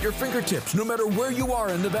right at your fingertips, no matter where you are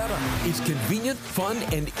in Nevada. It's convenient, fun,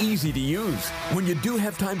 and easy to use. When you do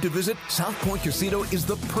have time to visit, South Point Casino is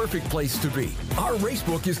the perfect place to be. Our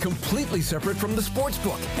Racebook is completely separate from the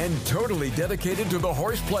sportsbook and totally dedicated to the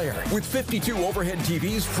horse player. With 52 overhead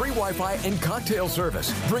TVs, free Wi-Fi, and cocktail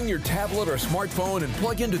service. Bring your tablet or smartphone and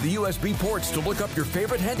plug into the USB ports to look up your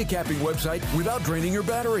favorite handicapping website without draining your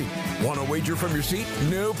battery. Want to wager from your seat?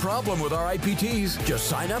 No problem with our IPTs. Just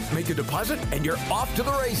sign up, make a deposit, and you're off to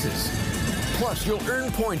the races. Plus, you'll earn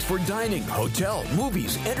points for dining, hotel,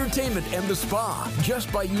 movies, entertainment, and the spa just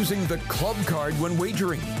by using the club card when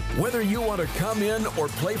wagering. Whether you want to come in or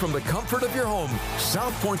play from the comfort of your home,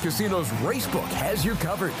 South Point Casino's Racebook has you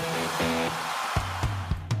covered.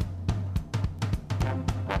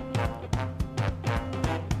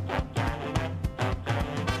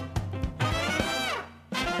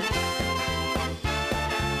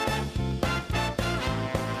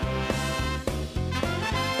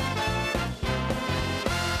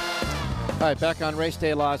 All right, back on Race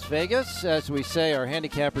Day Las Vegas. As we say, our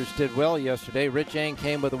handicappers did well yesterday. Rich Eng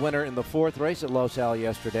came with a winner in the fourth race at Los Al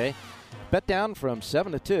yesterday. Bet down from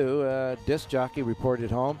 7-2. Disc jockey reported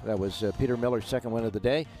home. That was Peter Miller's second win of the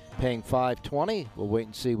day, paying $520. We'll wait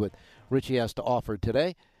and see what Richie has to offer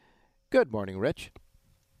today. Good morning, Rich.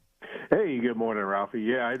 Hey, good morning, Ralphie.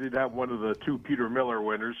 Yeah, I did have one of the two Peter Miller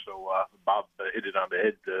winners, so Bob hit it on the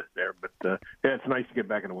head there. But, yeah, it's nice to get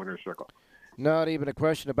back in the winner's circle. Not even a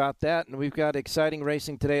question about that. And we've got exciting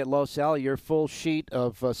racing today at Los Al. Your full sheet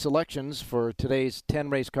of selections for today's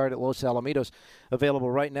 10-race card at Los Alamitos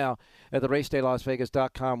available right now at the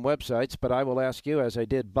RacedayLasVegas.com websites. But I will ask you, as I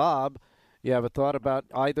did Bob, you have a thought about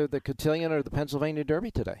either the Cotillion or the Pennsylvania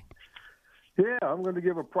Derby today? Yeah, I'm going to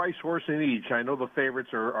give a price horse in each. I know the favorites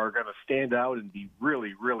are going to stand out and be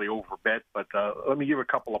really, really overbet, but let me give a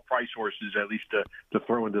couple of price horses at least to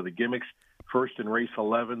throw into the gimmicks. First in race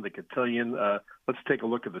 11, the Cotillion. Let's take a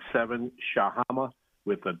look at the 7, Shahama,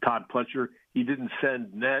 with Todd Pletcher. He didn't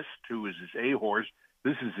send Nest, who is his A horse.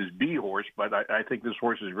 This is his B horse, but I think this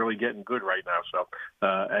horse is really getting good right now. So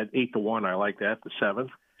at 8-1, I like that, the 7th.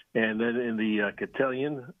 And then in the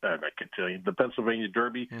the Pennsylvania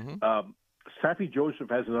Derby, Safi Joseph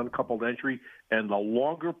has an uncoupled entry, and the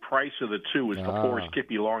longer price of the two is the 4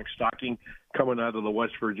 Skippy Longstocking coming out of the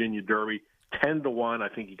West Virginia Derby. 10-1. I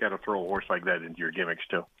think you got to throw a horse like that into your gimmicks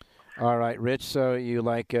too. All right, Rich. So you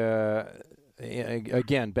like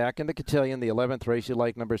again back in the Cotillion, the 11th race. You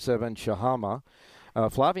like number 7, Shahama.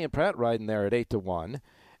 Flavian Pratt riding there at 8-1.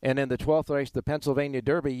 And in the 12th race, the Pennsylvania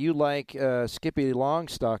Derby, you like Skippy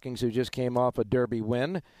Longstockings, who just came off a Derby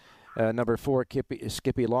win. Number 4,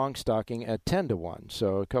 Skippy Longstocking at 10-1.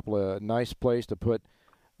 So a couple of nice plays to put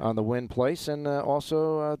on the win place, and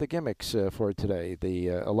also the gimmicks for today, the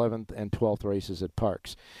 11th and 12th races at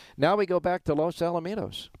Parks. Now we go back to Los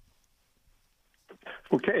Alamitos.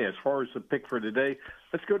 Okay, as far as the pick for today,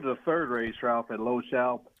 let's go to the third race, Ralph, at Los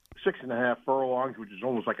Al. 6.5 furlongs, which is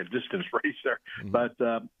almost like a distance race there. But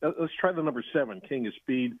let's try the number 7, King of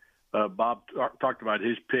Speed. Bob talked about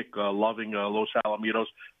his pick, loving Los Alamitos.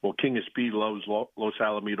 Well, King of Speed loves Los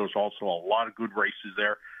Alamitos also. A lot of good races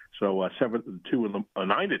there. So 9-2 in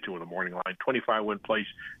the morning line, 25-win place,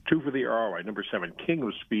 2 for the ROI. Number 7, King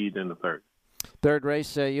of Speed in the third. Third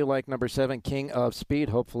race, you like number 7, King of Speed.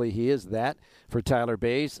 Hopefully he is that for Tyler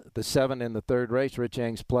Bays. The 7 in the third race, Rich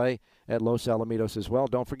Eng's play at Los Alamitos as well.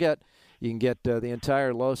 Don't forget, you can get the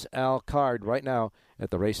entire Los Al card right now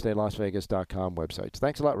at the RacedayLasVegas.com websites.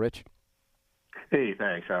 Thanks a lot, Rich. Hey,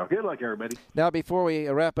 thanks, Al. Good luck, everybody. Now, before we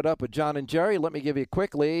wrap it up with John and Jerry, let me give you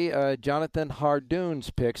quickly Jonathan Hardoon's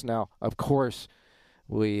picks. Now, of course,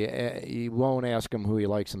 you won't ask him who he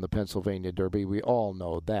likes in the Pennsylvania Derby. We all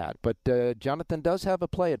know that. But Jonathan does have a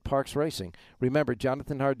play at Parks Racing. Remember,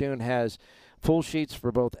 Jonathan Hardoon has full sheets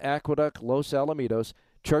for both Aqueduct, Los Alamitos,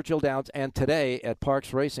 Churchill Downs, and today at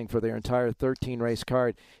Parks Racing for their entire 13-race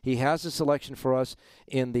card. He has a selection for us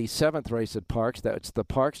in the 7th race at Parks. That's the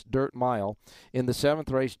Parks Dirt Mile. In the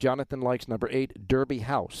 7th race, Jonathan likes number 8, Derby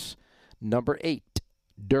House. Number 8,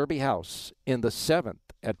 Derby House in the 7th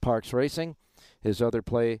at Parks Racing. His other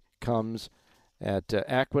play comes at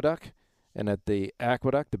Aqueduct, and at the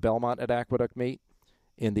Aqueduct, the Belmont at Aqueduct meet.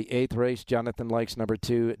 In the 8th race, Jonathan likes number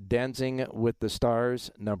 2, Dancing with the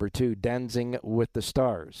Stars. Number 2, Dancing with the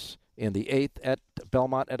Stars. In the 8th at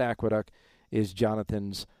Belmont at Aqueduct is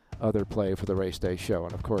Jonathan's other play for the Race Day show.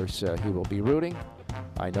 And, of course, he will be rooting.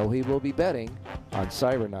 I know he will be betting on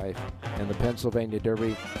Cyberknife and the Pennsylvania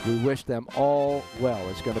Derby. We wish them all well.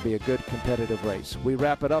 It's going to be a good competitive race. We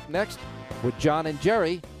wrap it up next with John and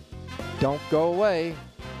Jerry. Don't go away.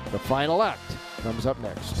 The final act comes up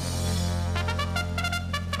next.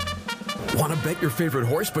 Want to bet your favorite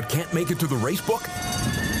horse but can't make it to the racebook?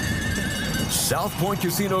 South Point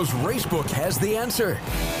Casino's Racebook has the answer.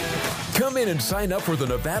 Come in and sign up for the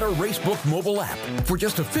Nevada Racebook mobile app. For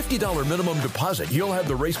just a $50 minimum deposit, you'll have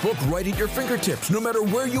the Racebook right at your fingertips, no matter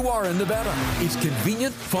where you are in Nevada. It's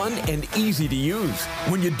convenient, fun, and easy to use.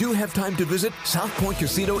 When you do have time to visit, South Point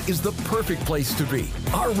Casino is the perfect place to be.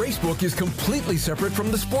 Our Racebook is completely separate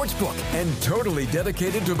from the sportsbook and totally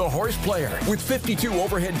dedicated to the horse player. With 52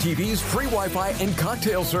 overhead TVs, free Wi-Fi, and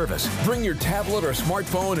cocktail service. Bring your tablet or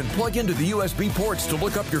smartphone and plug into the USB ports to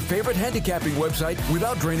look up your favorite handicapping website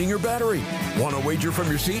without draining your battery. Want to wager from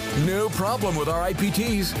your seat? No problem with our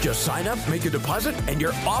IPTs. Just sign up, make a deposit, and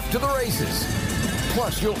you're off to the races.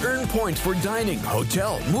 Plus, you'll earn points for dining,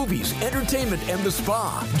 hotel, movies, entertainment, and the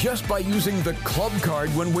spa just by using the club card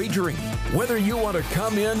when wagering. Whether you want to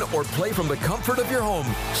come in or play from the comfort of your home,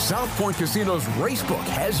 South Point Casino's Racebook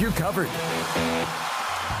has you covered.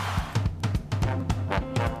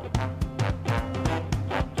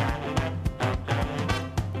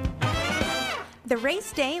 The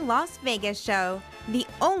Race Day Las Vegas Show, the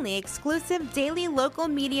only exclusive daily local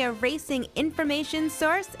media racing information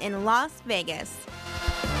source in Las Vegas.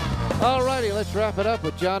 All righty, let's wrap it up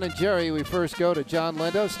with John and Jerry. We first go to John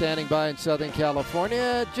Lindo, standing by in Southern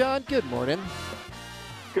California. John, good morning.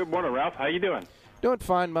 Good morning, Ralph. How you doing? Doing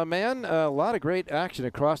fine, my man. A lot of great action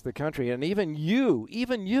across the country, and even you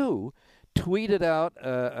tweeted out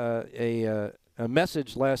a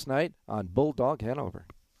message last night on Bulldog Hanover.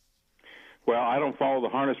 Well, I don't follow the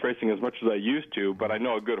harness racing as much as I used to, but I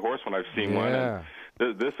know a good horse when I've seen one. And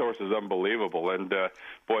this horse is unbelievable, and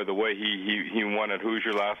boy, the way he won at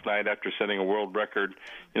Hoosier last night after setting a world record,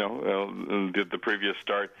 the previous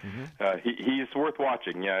start, he's worth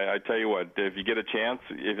watching. Yeah, I tell you what, if you get a chance,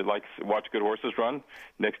 if you like to watch good horses run,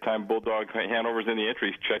 next time Bulldog Hanover's in the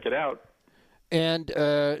entries, check it out. And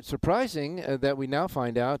surprising that we now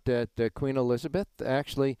find out that Queen Elizabeth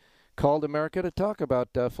actually called America to talk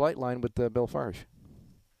about Flightline with Bill Farsh.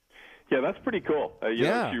 Yeah, that's pretty cool. You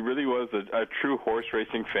know, she really was a true horse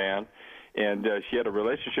racing fan, and she had a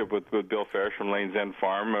relationship with Bill Farsh from Lane's End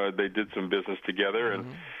Farm. They did some business together, and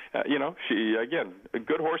she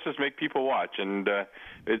good horses make people watch, and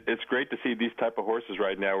it's great to see these type of horses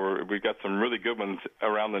right now. We've got some really good ones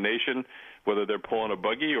around the nation, whether they're pulling a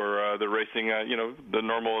buggy or they're racing, the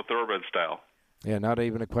normal thoroughbred style. Yeah, not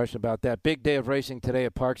even a question about that. Big day of racing today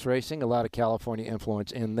at Parks Racing. A lot of California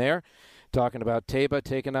influence in there. Talking about Taiba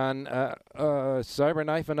taking on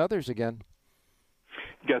Cyberknife and others again.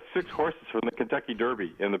 You got 6 horses from the Kentucky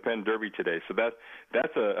Derby and the Penn Derby today, so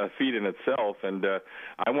that's a feat in itself. And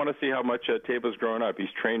I want to see how much Taiba's grown up. He's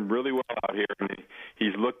trained really well out here, and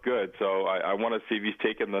he's looked good. So I want to see if he's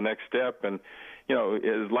taken the next step. And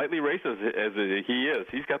as lightly raced as he is,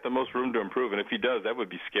 he's got the most room to improve. And if he does, that would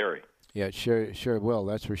be scary. Yeah, sure will.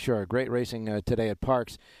 That's for sure. Great racing today at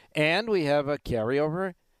Parks. And we have a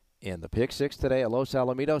carryover in the Pick 6 today at Los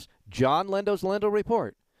Alamitos. John Lindo's Lindo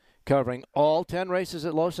Report, covering all 10 races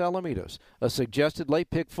at Los Alamitos. A suggested late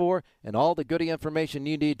pick 4, and all the goody information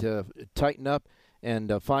you need to tighten up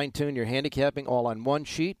and fine-tune your handicapping all on one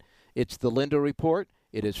sheet. It's the Lindo Report.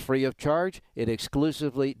 It is free of charge. It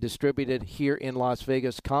exclusively distributed here in Las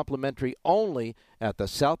Vegas, complimentary only at the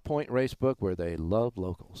South Point Racebook, where they love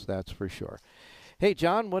locals, that's for sure. Hey,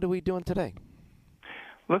 John, what are we doing today?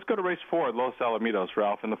 Let's go to race 4 at Los Alamitos,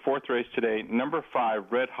 Ralph. In the 4th race today, number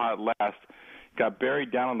 5, Red Hot Last, got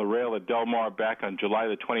buried down on the rail at Del Mar back on July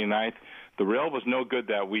the 29th. The rail was no good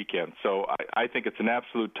that weekend, so I think it's an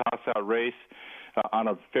absolute toss-out race. On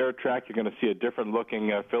a fair track, you're going to see a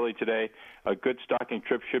different-looking filly today. A good stocking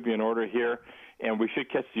trip should be in order here, and we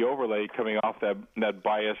should catch the overlay coming off that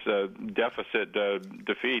bias deficit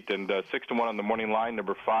defeat. And 6-1 on the morning line,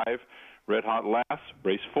 number 5, Red Hot Last,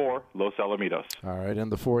 race 4, Los Alamitos. All right, in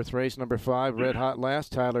the 4th race, number 5, Red Hot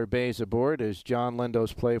Last, Tyler Bayes aboard is John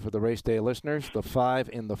Lindo's play for the Race Day listeners. The 5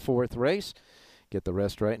 in the 4th race. Get the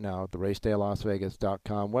rest right now at the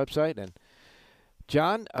RacedayLasVegas.com website. And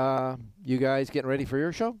John, you guys getting ready for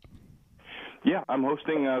your show? Yeah, I'm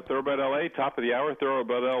hosting Thoroughbred LA, top of the hour,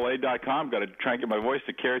 thoroughbredla.com. Got to try and get my voice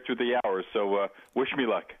to carry through the hours, so wish me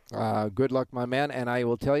luck. Good luck, my man, and I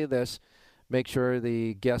will tell you this. Make sure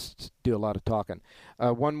the guests do a lot of talking.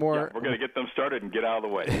 One more. Yeah, we're going to get them started and get out of the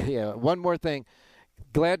way. Yeah, one more thing.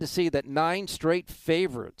 glad to see that 9 straight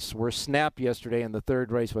favorites were snapped yesterday in the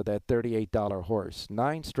third race with that $38 horse.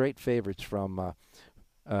 9 straight favorites from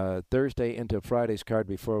Thursday into Friday's card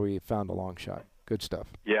before we found a long shot. Good stuff.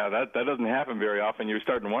 Yeah, that doesn't happen very often. You're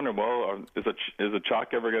starting to wonder, well, is a chalk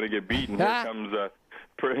ever going to get beaten? Here comes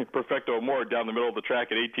Perfecto Amor down the middle of the track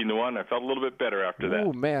at 18-1. I felt a little bit better after that.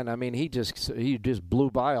 Oh man, I mean he just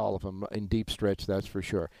blew by all of them in deep stretch. That's for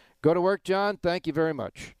sure. Go to work, John. Thank you very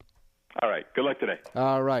much. All right. Good luck today.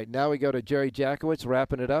 All right. Now we go to Jerry Jackowitz,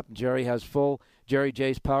 wrapping it up. Jerry has full Jerry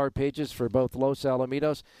J's power pages for both Los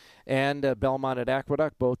Alamitos and Belmont at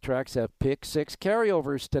Aqueduct. Both tracks have pick 6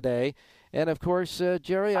 carryovers today. And, of course,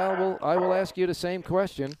 Jerry, I will ask you the same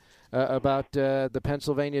question about the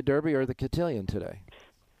Pennsylvania Derby or the Cotillion today.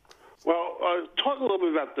 Well, talk a little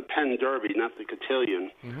bit about the Penn Derby, not the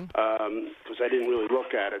Cotillion, because I didn't really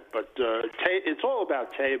look at it. But it's all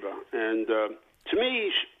about Taiba. And to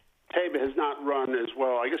me, Taiba has not run as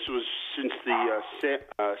well. I guess it was since the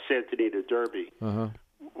Santa Anita Derby,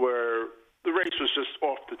 where the race was just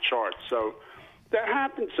off the charts. So that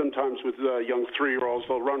happens sometimes with young 3-year-olds.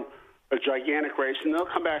 They'll run a gigantic race, and they'll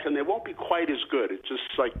come back, and they won't be quite as good. It's just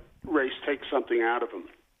like race takes something out of them.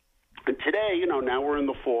 And today, now we're in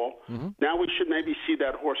the fall. Now we should maybe see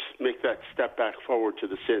that horse make that step back forward to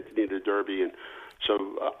the Santa Anita Derby. And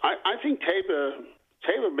so I think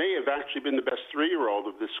Taiba may have actually been the best 3-year-old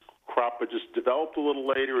of this crop, but just developed a little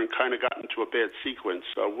later and kind of got into a bad sequence.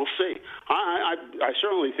 So we'll see. I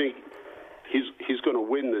certainly think he's going to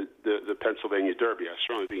win the Pennsylvania Derby. I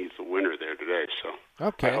certainly think he's the winner there today. So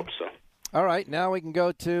okay. I hope so. All right. Now we can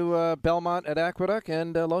go to Belmont at Aqueduct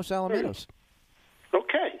and Los Alamitos.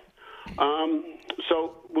 Okay.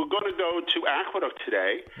 So we're going to go to Aqueduct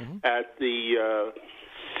today at the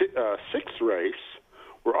 6th race.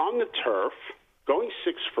 We're on the turf, going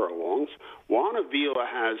 6 furlongs. Juan Avila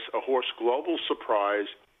has a horse, Global Surprise.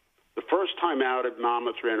 The first time out at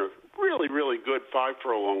Monmouth ran a really, really good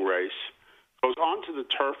 5-furlong race. Goes on to the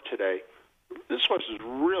turf today. This horse has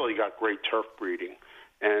really got great turf breeding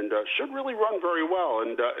and should really run very well.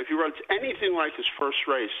 And if he runs anything like his first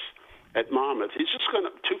race at Monmouth, he's just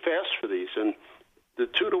too fast for these. And the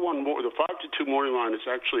 2-1, the 5-2 morning line is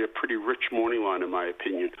actually a pretty rich morning line, in my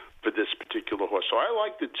opinion, for this particular horse. So I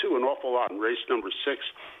like the 2 an awful lot in race number 6.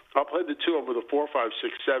 I'll play the 2 over the 4, 5,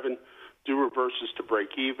 6, 7, do reverses to break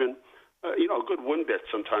even. A good win bet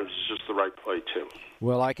sometimes is just the right play, too.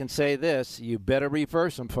 Well, I can say this. You better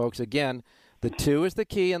reverse them, folks. Again, the 2 is the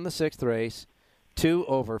key in the 6th race. 2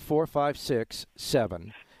 over 4, 5, 6,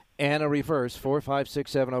 7. And a reverse, 4, 5,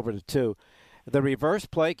 6, 7 over to 2. The reverse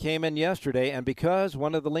play came in yesterday, and because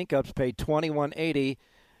one of the link-ups paid $21.80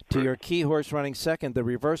 to your key horse running second, the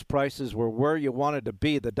reverse prices were where you wanted to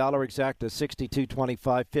be. The dollar exact is $62.25,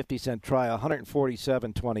 50-cent try,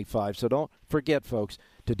 $147.25. So don't forget, folks,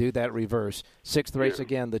 to do that reverse. 6th race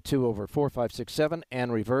again, the 2 over 4, 5, 6, 7,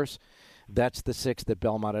 and reverse. That's the 6th at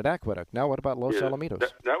Belmont at Aqueduct. Now, what about Los Alamitos?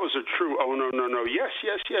 That was a true no. Yes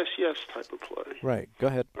type of play. Right. Go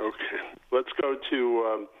ahead. Okay. Let's go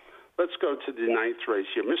to the 9th race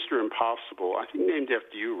here. Mr. Impossible, I think named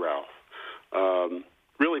after you, Ralph.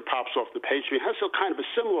 Really pops off the page. It has a kind of a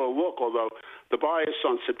similar look, although the bias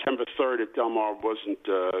on September 3rd at Del Mar wasn't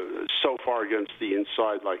so far against the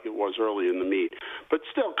inside like it was early in the meet. But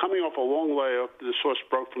still, coming off a long layup, this horse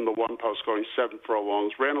broke from the 1 post, going 7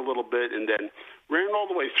 furlongs, ran a little bit, and then ran all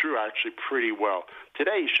the way through actually pretty well.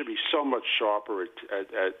 Today, he should be so much sharper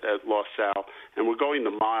at Los Al, and we're going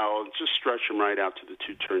the mile, just stretch him right out to the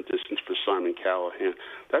 2-turn distance for Simon Callahan.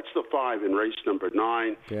 That's the 5 in race number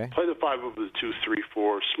 9. Okay. Play the 5 over the 2, 3,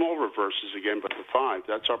 4. Small reverses again, but the 5.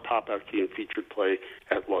 That's our pop-out key and featured play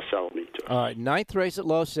at Los Alamitos. All right, 9th race at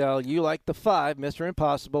Los Al. You like the 5, Mr.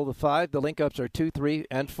 Impossible. The 5, the link-ups are 2, 3,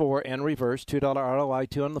 and 4, and reverse. $2 ROI,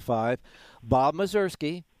 2 on the 5. Bob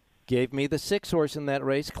Mazursky gave me the 6 horse in that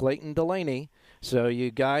race, Clayton Delaney. So you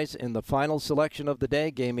guys, in the final selection of the day,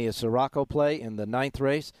 gave me a Sirocco play in the 9th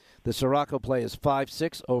race. The Sirocco play is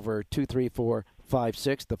 5-6 over 2, 3, 4,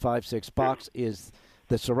 5-6. The 5-6 box is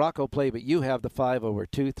the Sirocco play, but you have the 5 over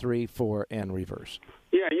 2, 3, 4, and reverse.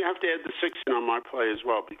 Yeah, you have to add the 6 in on my play as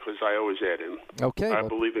well because I always add in. Okay. I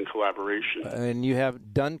believe in collaboration. And you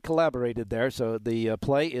have done collaborated there. So the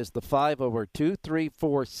play is the 5 over 2, 3,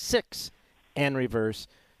 4, 6, and reverse.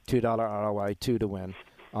 $2 ROI, 2 to win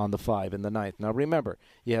on the 5 in the 9th. Now, remember,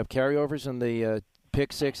 you have carryovers in the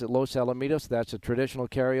pick 6 at Los Alamitos. That's a traditional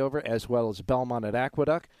carryover, as well as Belmont at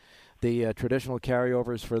Aqueduct. The traditional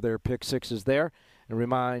carryovers for their pick 6s there. And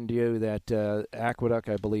remind you that Aqueduct,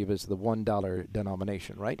 I believe, is the $1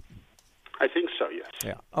 denomination, right? I think so, yes.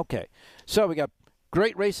 Yeah, okay. So we got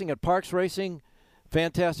great racing at Parks Racing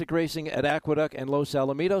fantastic racing at Aqueduct and Los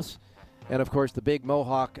Alamitos. And, of course, the big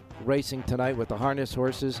Mohawk racing tonight with the harness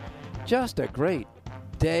horses. Just a great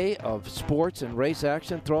day of sports and race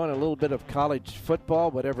action. Throw in a little bit of college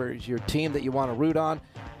football, whatever is your team that you want to root on.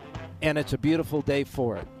 And it's a beautiful day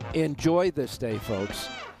for it. Enjoy this day, folks.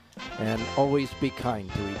 And always be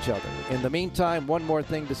kind to each other. In the meantime, one more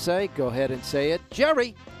thing to say. Go ahead and say it.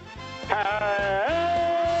 Jerry!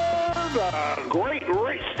 Have a great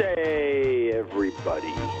race day,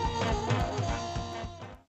 everybody.